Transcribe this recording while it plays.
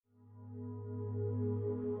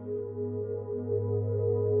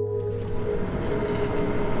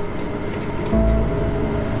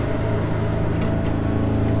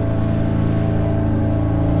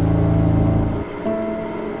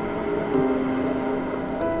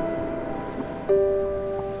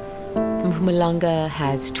Mpumalanga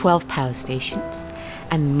has 12 power stations,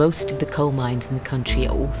 and most of the coal mines in the country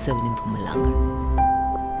are also in Mpumalanga.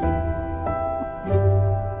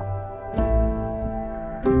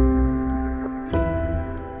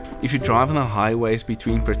 If you drive on the highways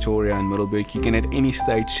between Pretoria and Middelburg, you can at any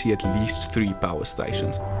stage see at least 3 power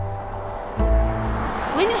stations.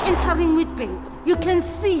 When you're entering Witbank, you can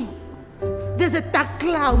see there's a dark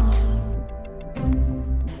cloud.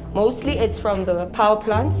 Mostly it's from the power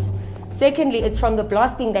plants. Secondly, it's from the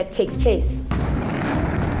blasting that takes place.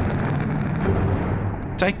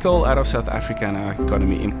 Take coal out of South Africa and our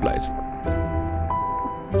economy implodes.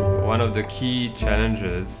 One of the key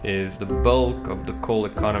challenges is the bulk of the coal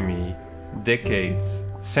economy, decades,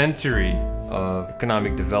 century of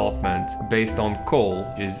economic development based on coal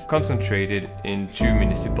is concentrated in 2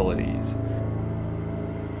 municipalities.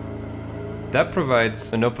 That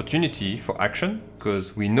provides an opportunity for action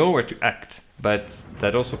because we know where to act, but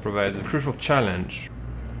that also provides a crucial challenge.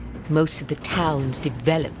 Most of the towns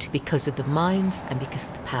developed because of the mines and because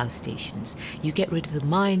of the power stations. You get rid of the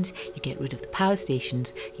mines, you get rid of the power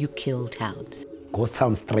stations, you kill towns. Ghost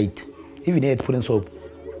town straight. Even here at Pulensop.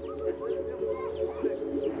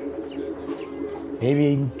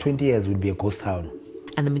 Maybe in 20 years will be a ghost town.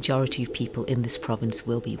 And the majority of people in this province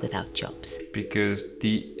will be without jobs. Because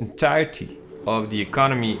the entirety of the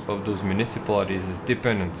economy of those municipalities is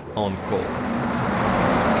dependent on coal.